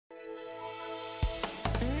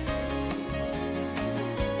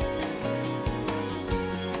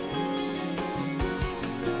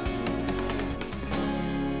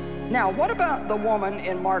Now, what about the woman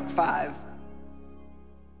in Mark 5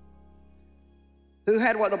 who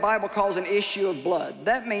had what the Bible calls an issue of blood?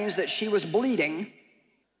 That means that she was bleeding,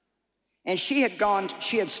 and she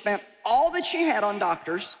had spent all that she had on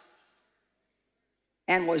doctors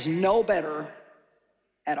and was no better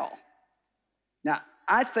at all. Now,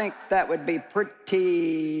 I think that would be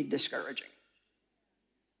pretty discouraging.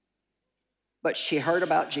 But she heard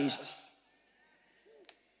about Jesus.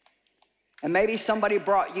 And maybe somebody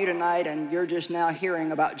brought you tonight and you're just now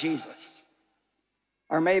hearing about Jesus.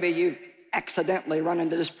 Or maybe you accidentally run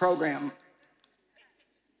into this program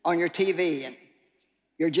on your TV and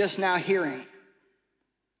you're just now hearing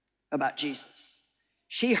about Jesus.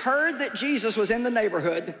 She heard that Jesus was in the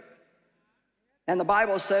neighborhood, and the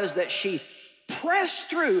Bible says that she pressed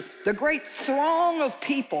through the great throng of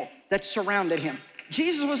people that surrounded him.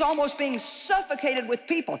 Jesus was almost being suffocated with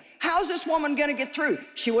people. How's this woman gonna get through?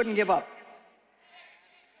 She wouldn't give up.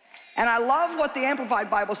 And I love what the Amplified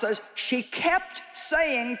Bible says. She kept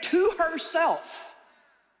saying to herself,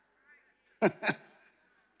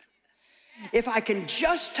 if I can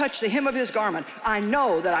just touch the hem of his garment, I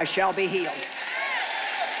know that I shall be healed.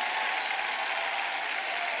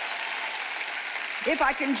 If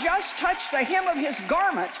I can just touch the hem of his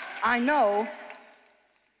garment, I know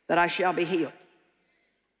that I shall be healed.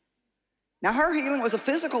 Now, her healing was a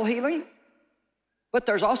physical healing, but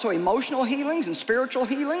there's also emotional healings and spiritual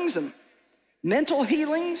healings and mental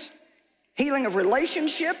healings, healing of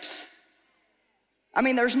relationships. I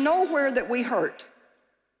mean, there's nowhere that we hurt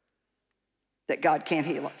that God can't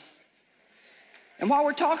heal us. And while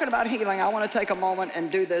we're talking about healing, I want to take a moment and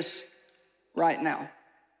do this right now.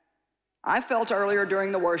 I felt earlier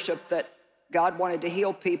during the worship that God wanted to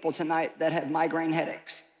heal people tonight that have migraine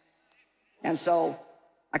headaches. And so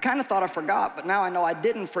I kind of thought I forgot, but now I know I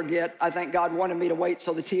didn't forget. I think God wanted me to wait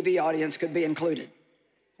so the TV audience could be included.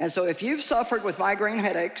 And so if you've suffered with migraine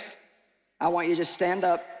headaches, I want you to just stand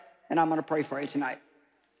up and I'm gonna pray for you tonight.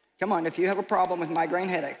 Come on, if you have a problem with migraine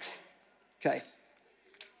headaches, okay.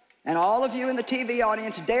 And all of you in the TV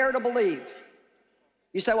audience, dare to believe.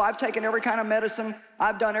 You say, well, I've taken every kind of medicine.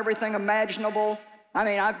 I've done everything imaginable. I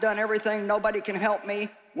mean, I've done everything. Nobody can help me.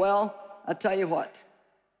 Well, I'll tell you what.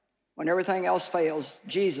 When everything else fails,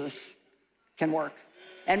 Jesus can work.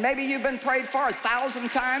 And maybe you've been prayed for 1,000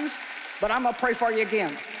 times, but I'm gonna pray for you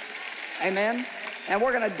again. Amen? And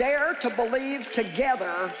we're gonna dare to believe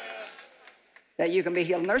together that you can be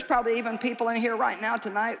healed. And there's probably even people in here right now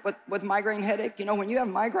tonight with migraine headache. You know, when you have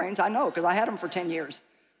migraines, I know, because I had them for 10 years.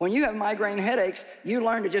 When you have migraine headaches, you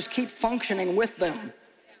learn to just keep functioning with them.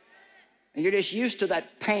 And you're just used to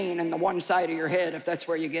that pain in the one side of your head if that's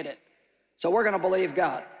where you get it. So we're gonna believe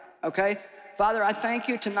God. Okay? Father, I thank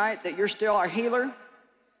you tonight that you're still our healer.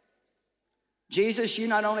 Jesus, you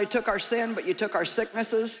not only took our sin, but you took our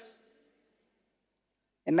sicknesses.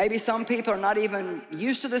 And maybe some people are not even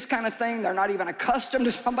used to this kind of thing. They're not even accustomed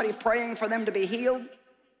to somebody praying for them to be healed.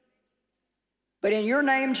 But in your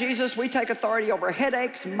name, Jesus, we take authority over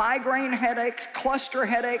headaches, migraine headaches, cluster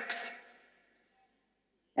headaches.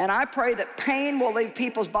 And I pray that pain will leave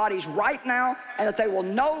people's bodies right now and that they will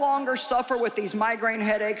no longer suffer with these migraine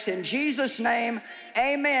headaches. In Jesus' name,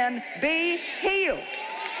 amen. Be healed.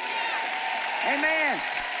 Amen.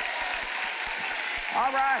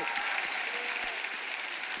 All right.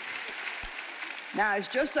 Now, it's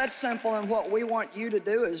just that simple, and what we want you to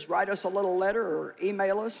do is write us a little letter or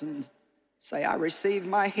email us and say, I received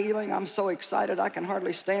my healing. I'm so excited I can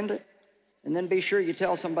hardly stand it. And then be sure you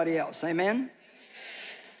tell somebody else. Amen?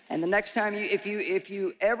 And the next time, if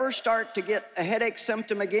you ever start to get a headache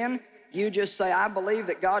symptom again, you just say, I believe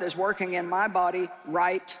that God is working in my body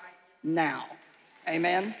right now.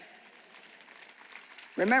 Amen?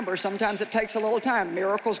 Remember, sometimes it takes a little time.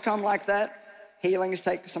 Miracles come like that. Healings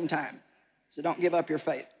take some time. So don't give up your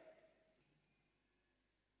faith.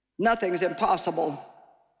 Nothing's impossible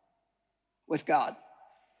with God.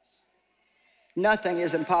 Nothing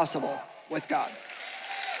is impossible with God.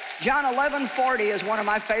 John 11:40 is one of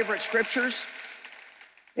my favorite scriptures.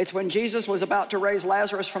 It's when Jesus was about to raise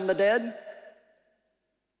Lazarus from the dead.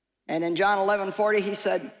 And in John 11:40, he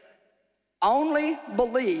said, only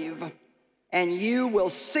believe and you will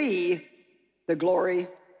see the glory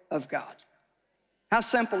of God. How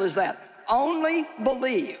simple is that? Only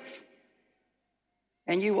believe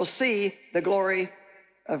and you will see the glory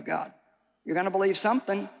of God. You're gonna believe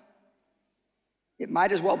something. It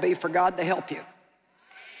might as well be for God to help you.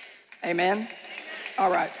 Amen? All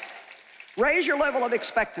right. Raise your level of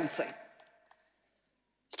expectancy.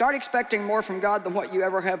 Start expecting more from God than what you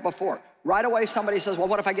ever have before. Right away, somebody says, well,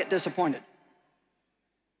 what if I get disappointed?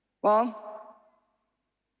 Well,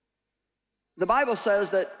 the Bible says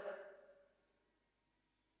that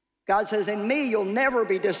God says, in me, you'll never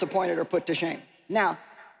be disappointed or put to shame. Now,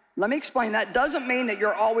 let me explain. That doesn't mean that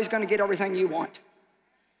you're always going to get everything you want.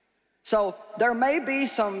 So there may be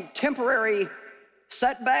some temporary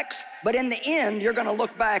setbacks, but in the end, you're going to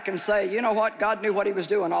look back and say, you know what? God knew what he was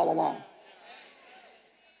doing all along.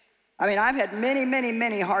 I mean, I've had many, many,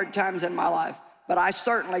 many hard times in my life, but I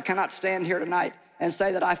certainly cannot stand here tonight and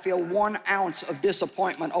say that I feel 1 ounce of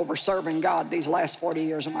disappointment over serving God these last 40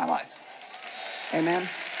 years of my life. Amen.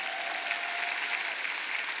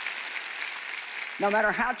 No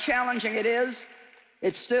matter how challenging it is,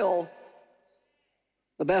 it's still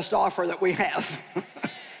the best offer that we have.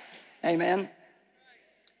 Amen.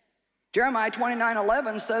 Jeremiah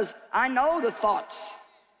 29:11 says, I know the thoughts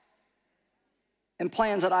and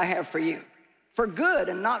plans that I have for you, for good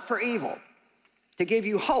and not for evil, to give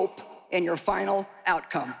you hope in your final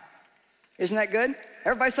outcome. Isn't that good?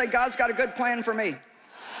 Everybody say, God's got a good plan for me.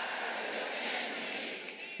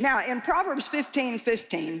 Now, in Proverbs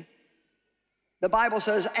 15:15, the Bible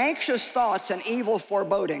says, anxious thoughts and evil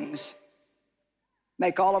forebodings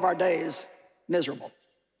make all of our days miserable.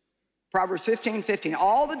 Proverbs 15:15,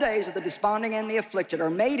 all the days of the desponding and the afflicted are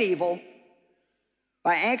made evil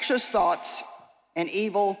by anxious thoughts and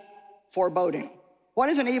evil foreboding. What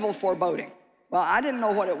is an evil foreboding? Well, I didn't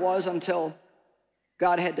know what it was until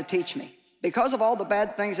God had to teach me. Because of all the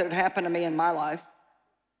bad things that had happened to me in my life,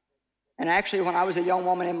 and actually when I was a young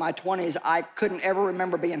woman in my 20s, I couldn't ever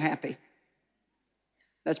remember being happy.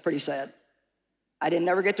 That's pretty sad. I didn't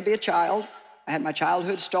ever get to be a child. I had my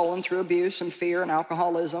childhood stolen through abuse and fear and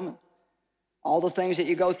alcoholism, and all the things that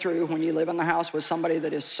you go through when you live in the house with somebody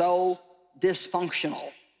that is so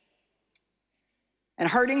dysfunctional. And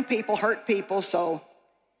hurting people hurt people, so,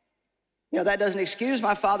 that doesn't excuse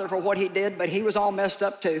my father for what he did, but he was all messed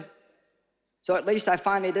up too. So at least I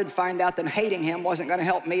finally did find out that hating him wasn't going to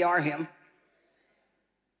help me or him.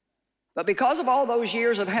 But because of all those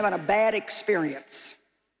years of having a bad experience,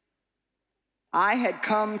 I had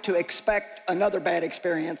come to expect another bad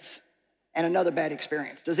experience and another bad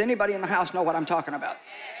experience. Does anybody in the house know what I'm talking about?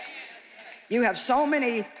 You have so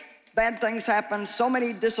many bad things happen, so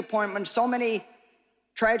many disappointments, so many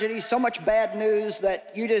tragedies, so much bad news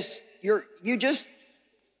that you just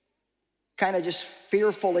kind of just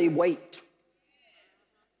fearfully wait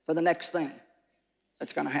for the next thing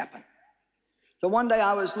that's going to happen. So one day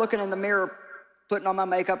I was looking in the mirror, putting on my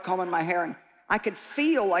makeup, combing my hair, and I could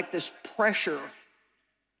feel like this pressure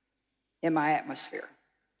in my atmosphere.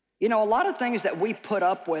 A lot of things that we put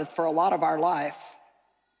up with for a lot of our life,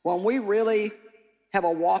 when we really have a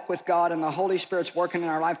walk with God and the Holy Spirit's working in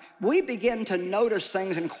our life, we begin to notice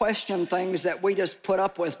things and question things that we just put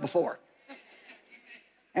up with before.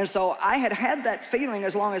 And so I had that feeling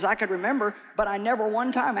as long as I could remember, but I never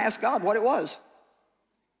one time asked God what it was.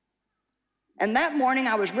 And that morning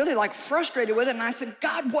I was really frustrated with it, and I said,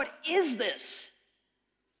 God, what is this?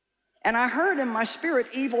 And I heard in my spirit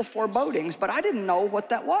evil forebodings, but I didn't know what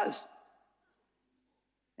that was.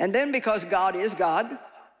 And then because God is God,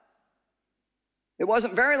 it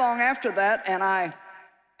wasn't very long after that, and I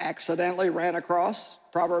accidentally ran across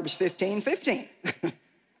Proverbs 15:15.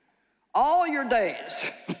 All your days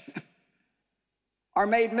are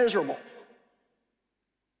made miserable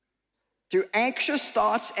through anxious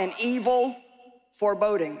thoughts and evil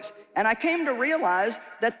forebodings. And I came to realize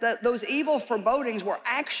that those evil forebodings were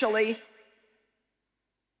actually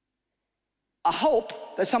a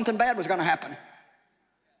hope that something bad was going to happen.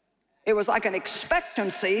 It was like an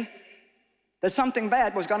expectancy that something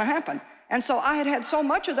bad was going to happen. And so I had so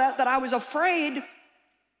much of that I was afraid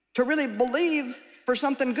to really believe for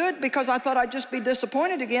something good, because I thought I'd just be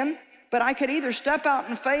disappointed again. But I could either step out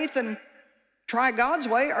in faith and try God's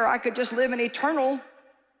way, or I could just live in eternal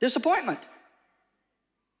disappointment.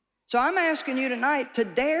 So I'm asking you tonight to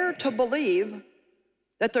dare to believe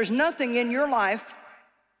that there's nothing in your life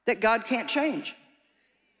that God can't change.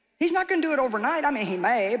 He's not going to do it overnight. I mean, he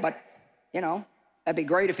may, but, that'd be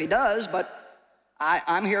great if he does, but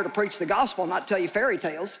I'm here to preach the gospel, not tell you fairy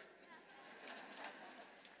tales.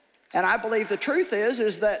 And I believe the truth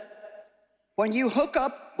is that when you hook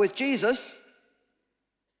up with Jesus,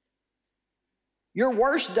 your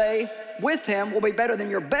worst day with him will be better than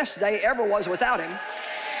your best day ever was without him.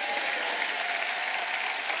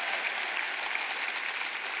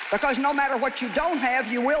 Because no matter what you don't have,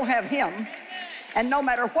 you will have him. And no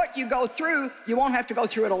matter what you go through, you won't have to go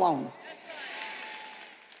through it alone.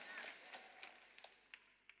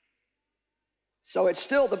 So it's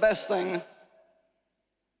still the best thing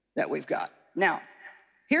that we've got. Now,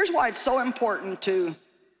 here's why it's so important to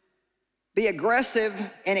be aggressive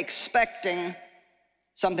in expecting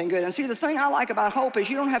something good. And see, the thing I like about hope is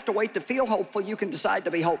you don't have to wait to feel hopeful. You can decide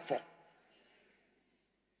to be hopeful.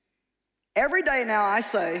 Every day now I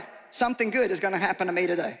say, something good is going to happen to me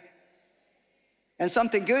today. And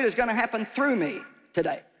something good is going to happen through me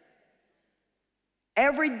today.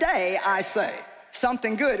 Every day I say,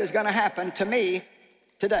 something good is going to happen to me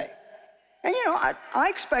today. And you know, I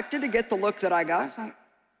expected to get the look that I got. It's like,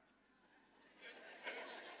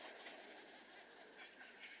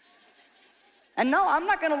 and no, I'm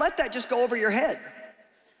not going to let that just go over your head.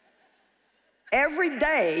 Every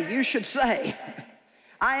day you should say,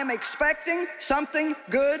 I am expecting something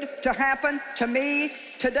good to happen to me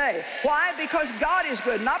today. Why? Because God is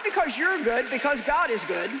good. Not because you're good, because God is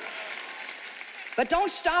good. But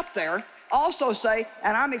don't stop there. Also say,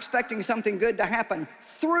 and I'm expecting something good to happen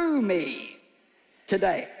through me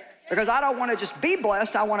today. Because I don't want to just be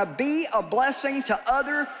blessed, I want to be a blessing to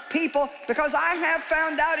other people, because I have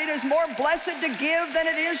found out it is more blessed to give than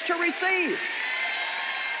it is to receive.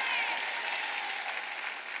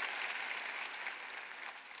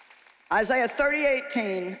 Isaiah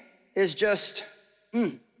 30:18 is just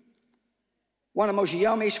one of the most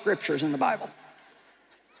yummy scriptures in the Bible.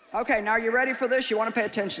 Okay, now are you ready for this? You want to pay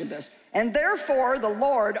attention to this. And therefore the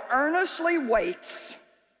Lord earnestly waits,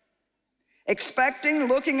 expecting,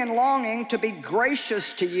 looking, and longing to be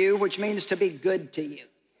gracious to you, which means to be good to you.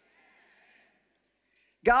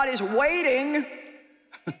 God is waiting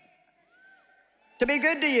to be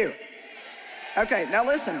good to you. Okay, now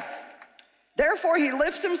listen. Therefore he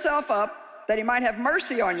lifts himself up that he might have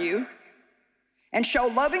mercy on you and show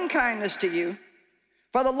loving kindness to you.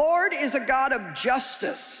 For the Lord is a God of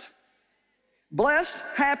justice. Blessed,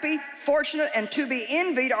 happy, fortunate, and to be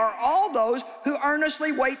envied are all those who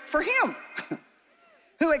earnestly wait for him,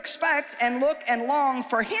 who expect and look and long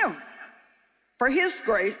for him, for his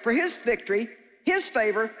grace, for his victory, his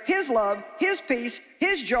favor, his love, his peace,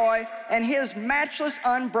 his joy, and his matchless,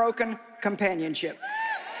 unbroken companionship.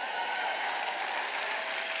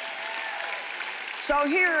 So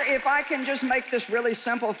here, if I can just make this really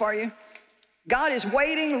simple for you, God is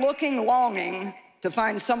waiting, looking, longing to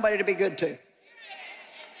find somebody to be good to.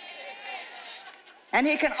 And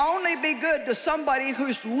he can only be good to somebody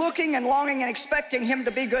who's looking and longing and expecting him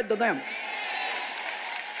to be good to them.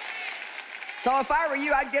 So if I were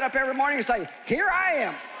you, I'd get up every morning and say, here I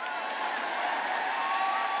am.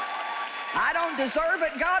 I don't deserve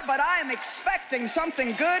it, God, but I am expecting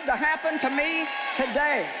something good to happen to me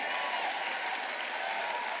today.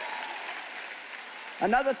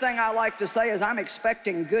 Another thing I like to say is I'm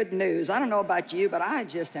expecting good news. I don't know about you, but I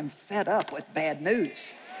just am fed up with bad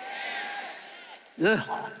news.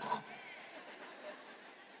 Ugh.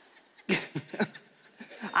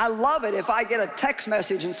 I love it if I get a text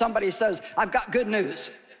message and somebody says, I've got good news.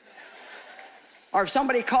 Or if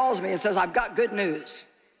somebody calls me and says, I've got good news.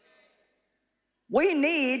 We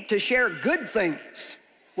need to share good things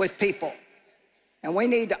with people. And we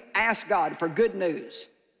need to ask God for good news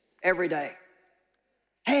every day.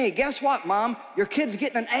 Hey, guess what, Mom? Your kid's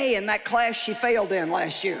getting an A in that class she failed in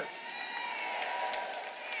last year.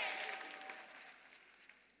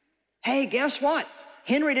 Hey, guess what?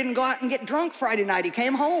 Henry didn't go out and get drunk Friday night. He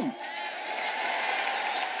came home.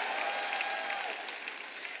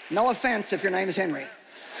 No offense if your name is Henry.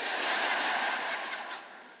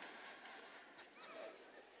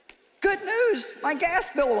 Good news, my gas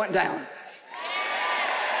bill went down.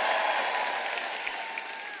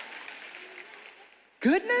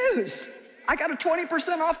 Good news. I got a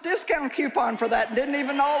 20% off discount coupon for that and didn't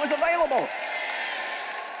even know it was available.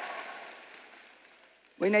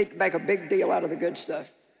 We need to make a big deal out of the good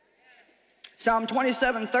stuff. Psalm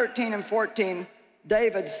 27:13 and 14,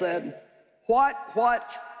 David said, what,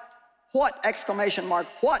 exclamation mark,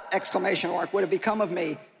 what, exclamation mark, would have become of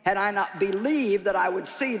me had I not believed that I would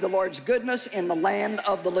see the Lord's goodness in the land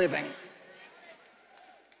of the living.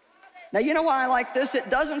 Now, you know why I like this? It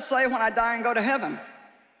doesn't say when I die and go to heaven.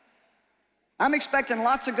 I'm expecting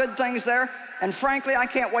lots of good things there, and frankly, I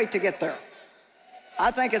can't wait to get there.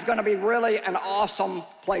 I think it's going to be really an awesome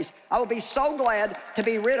place. I will be so glad to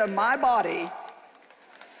be rid of my body.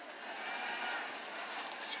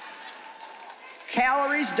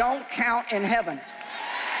 Calories don't count in heaven.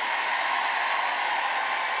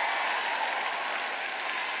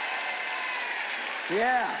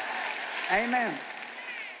 Yeah, amen.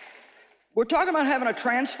 We're talking about having a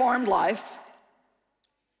transformed life,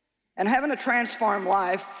 and having a transformed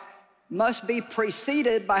life must be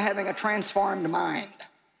preceded by having a transformed mind.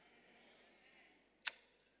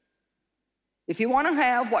 If you want to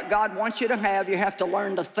have what God wants you to have, you have to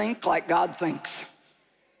learn to think like God thinks.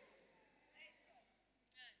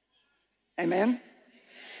 Amen?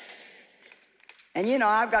 And you know,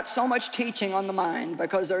 I've got so much teaching on the mind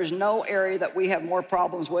because there's no area that we have more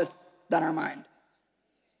problems with than our mind.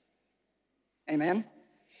 Amen?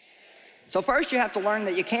 So first you have to learn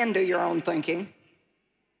that you can do your own thinking.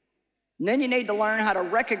 And then you need to learn how to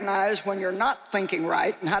recognize when you're not thinking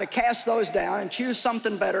right and how to cast those down and choose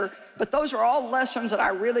something better. But those are all lessons that I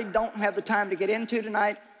really don't have the time to get into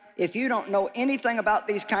tonight. If you don't know anything about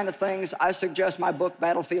these kind of things, I suggest my book,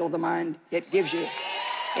 Battlefield of the Mind. It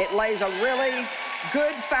lays a really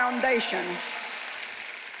good foundation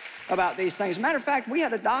about these things. Matter of fact, we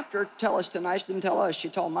had a doctor tell us tonight, she didn't tell us, she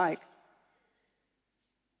told Mike.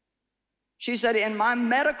 She said, in my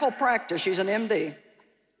medical practice, she's an MD,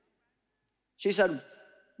 she said,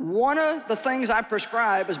 one of the things I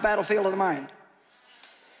prescribe is Battlefield of the Mind.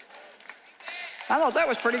 I thought that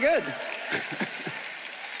was pretty good.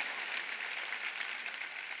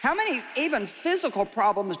 How many even physical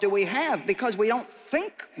problems do we have because we don't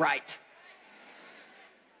think right?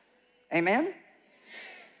 Amen?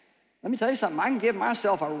 Let me tell you something, I can give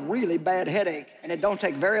myself a really bad headache and it don't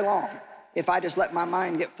take very long if I just let my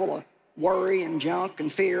mind get full of worry and junk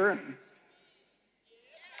and fear.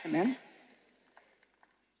 Amen?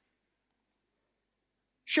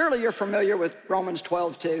 Surely you're familiar with Romans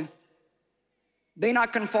 12:2. Be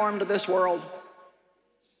not conformed to this world,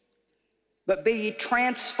 but be ye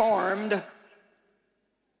transformed,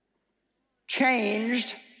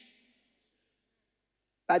 changed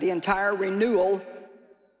by the entire renewal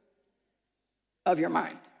of your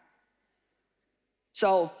mind.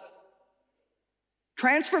 So,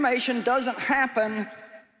 transformation doesn't happen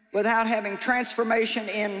without having transformation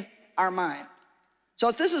in our mind. So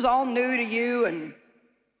if this is all new to you and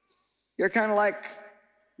you're kind of like,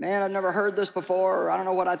 man, I've never heard this before, or I don't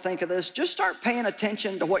know what I think of this, just start paying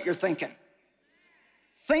attention to what you're thinking.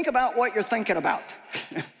 Think about what you're thinking about.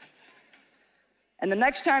 And the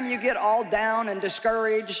next time you get all down and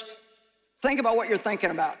discouraged, think about what you're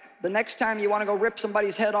thinking about. The next time you want to go rip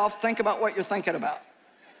somebody's head off, think about what you're thinking about.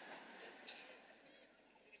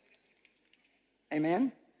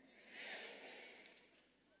 Amen?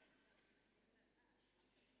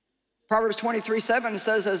 Proverbs 23:7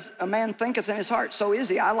 says, as a man thinketh in his heart, so is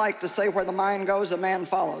he. I like to say, where the mind goes, the man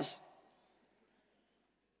follows.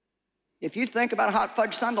 If you think about a hot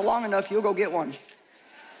fudge sundae long enough, you'll go get one.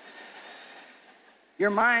 Your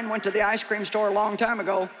mind went to the ice cream store a long time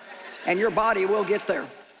ago, and your body will get there.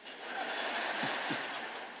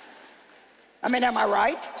 I mean, am I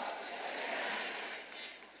right?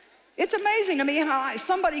 It's amazing to me how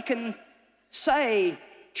somebody can say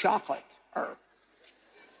chocolate or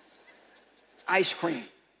ice cream,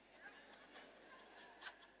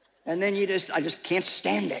 and then I just can't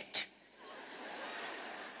stand it.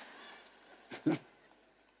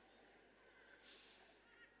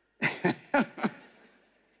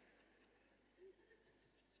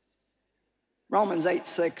 Romans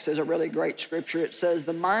 8:6 is a really great scripture. It says,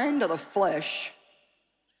 the mind of the flesh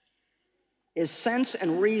is sense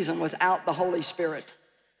and reason without the Holy Spirit,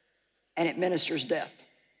 and it ministers death.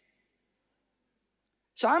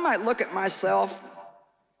 So I might look at myself,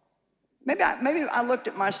 maybe I looked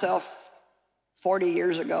at myself 40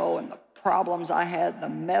 years ago and the problems I had, the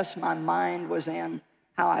mess my mind was in,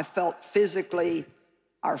 how I felt physically,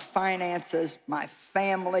 our finances, my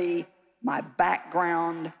family, my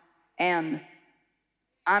background, and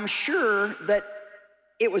I'm sure that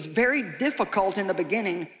it was very difficult in the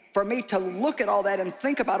beginning for me to look at all that and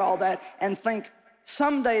think about all that and think,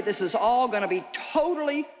 someday this is all going to be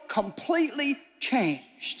totally, completely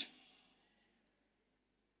changed.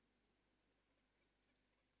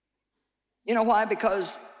 You know why?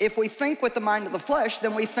 Because if we think with the mind of the flesh,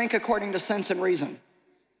 then we think according to sense and reason.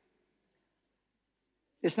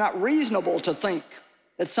 It's not reasonable to think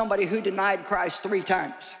that somebody who denied Christ 3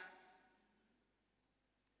 times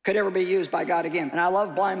could ever be used by God again. And I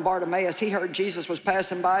love blind Bartimaeus. He heard Jesus was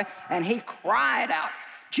passing by, and he cried out,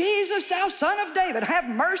 Jesus, thou son of David, have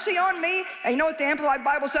mercy on me. And you know what the Amplified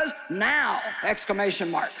Bible says? Now, exclamation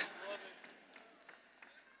mark.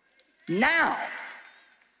 Now.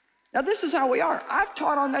 Now this is how we are. I've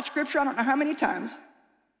taught on that scripture I don't know how many times.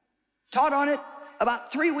 Taught on it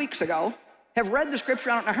about 3 weeks ago. Have read the scripture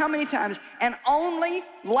I don't know how many times. And only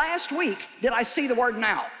last week did I see the word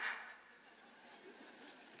now.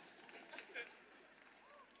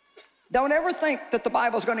 Don't ever think that the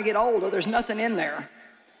Bible's going to get old or there's nothing in there.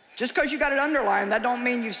 Just because you got it underlined, that don't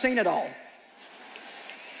mean you've seen it all.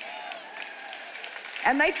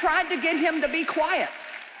 And they tried to get him to be quiet.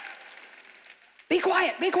 Be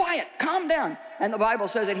quiet, calm down. And the Bible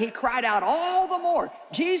says that he cried out all the more,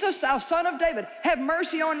 Jesus, thou son of David, have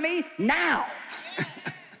mercy on me now.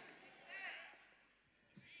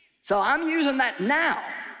 So I'm using that now.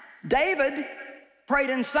 David prayed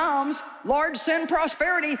in Psalms, Lord, send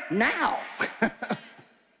prosperity now.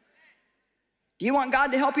 Do you want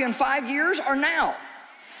God to help you in 5 years or now?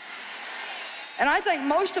 And I think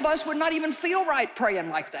most of us would not even feel right praying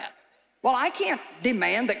like that. Well, I can't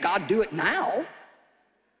demand that God do it now.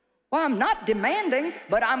 Well, I'm not demanding,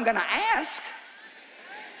 but I'm going to ask.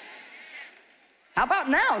 How about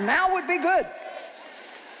now? Now would be good.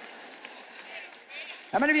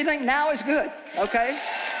 How many of you think now is good? Okay.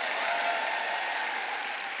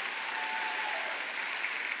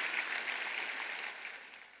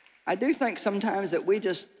 I do think sometimes that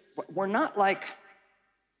we're not like,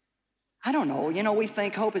 I don't know, you know, we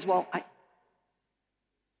think hope is, well,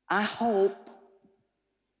 I hope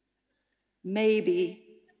maybe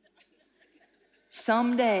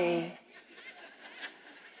someday,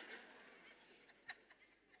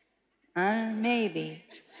 maybe.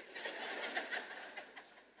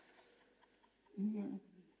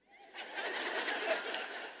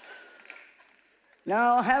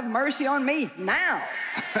 No, have mercy on me now.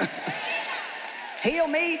 Heal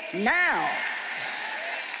me now.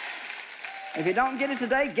 If you don't get it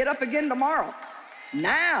today, get up again tomorrow.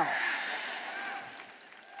 Now.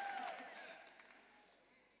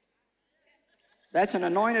 That's an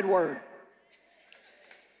anointed word.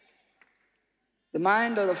 The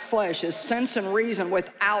mind of the flesh is sense and reason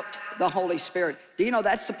without the Holy Spirit. Do you know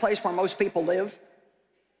that's the place where most people live?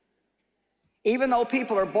 Even though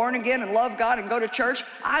people are born again and love God and go to church,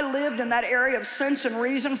 I lived in that area of sense and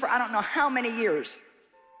reason for I don't know how many years.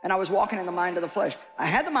 And I was walking in the mind of the flesh. I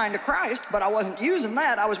had the mind of Christ, but I wasn't using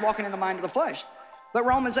that. I was walking in the mind of the flesh. But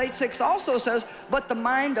Romans 8:6 also says, but the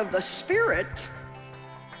mind of the Spirit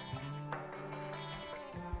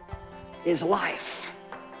is life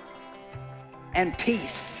and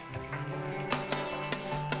peace.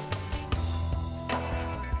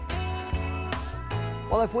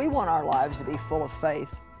 Well, if we want our lives to be full of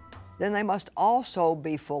faith, then they must also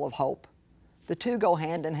be full of hope. The two go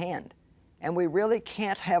hand in hand, and we really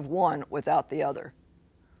can't have one without the other.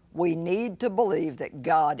 We need to believe that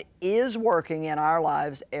God is working in our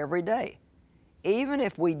lives every day, even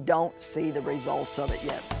if we don't see the results of it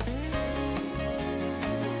yet.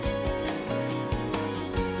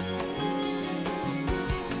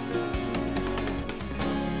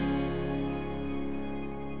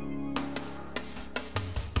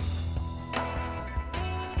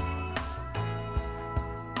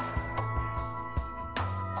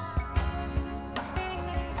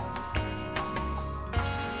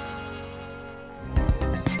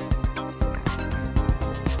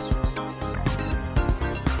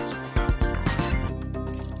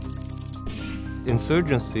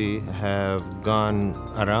 Insurgency have gone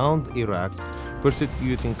around Iraq,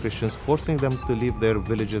 persecuting Christians, forcing them to leave their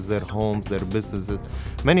villages, their homes, their businesses.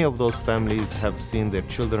 Many of those families have seen their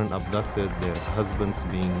children abducted, their husbands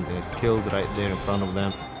being killed right there in front of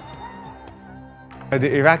them.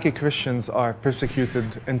 The Iraqi Christians are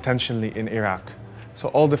persecuted intentionally in Iraq, so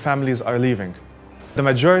all the families are leaving. The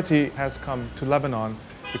majority has come to Lebanon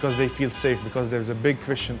because they feel safe, because there's a big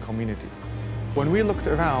Christian community. When we looked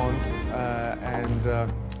around and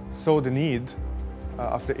saw the need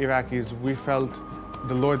of the Iraqis, we felt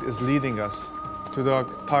the Lord is leading us to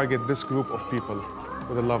target this group of people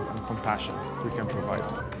with the love and compassion we can provide.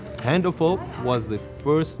 Hand of Hope was the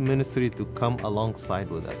first ministry to come alongside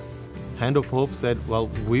with us. Hand of Hope said, well,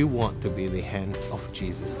 we want to be the hand of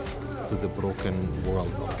Jesus to the broken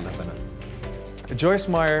world of Lebanon. Joyce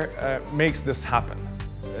Meyer makes this happen.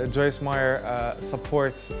 Joyce Meyer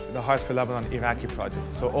supports the Heart for Lebanon Iraqi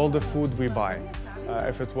project. So all the food we buy,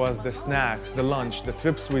 if it was the snacks, the lunch, the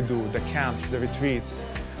trips we do, the camps, the retreats,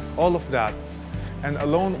 all of that. And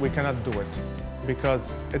alone we cannot do it because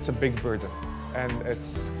it's a big burden and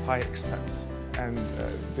it's high expense. And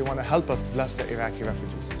they want to help us bless the Iraqi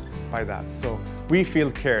refugees by that. So we feel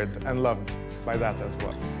cared and loved by that as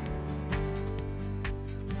well.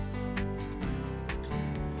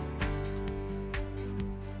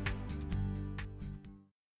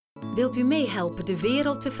 Wilt u meehelpen de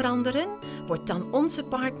wereld te veranderen? Word dan onze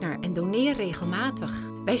partner en doneer regelmatig.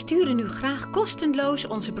 Wij sturen u graag kostenloos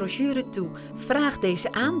onze brochure toe. Vraag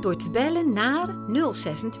deze aan door te bellen naar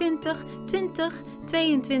 026 20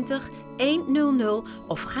 22 100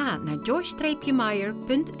 of ga naar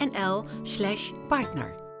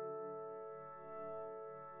joyce-meyer.nl/partner.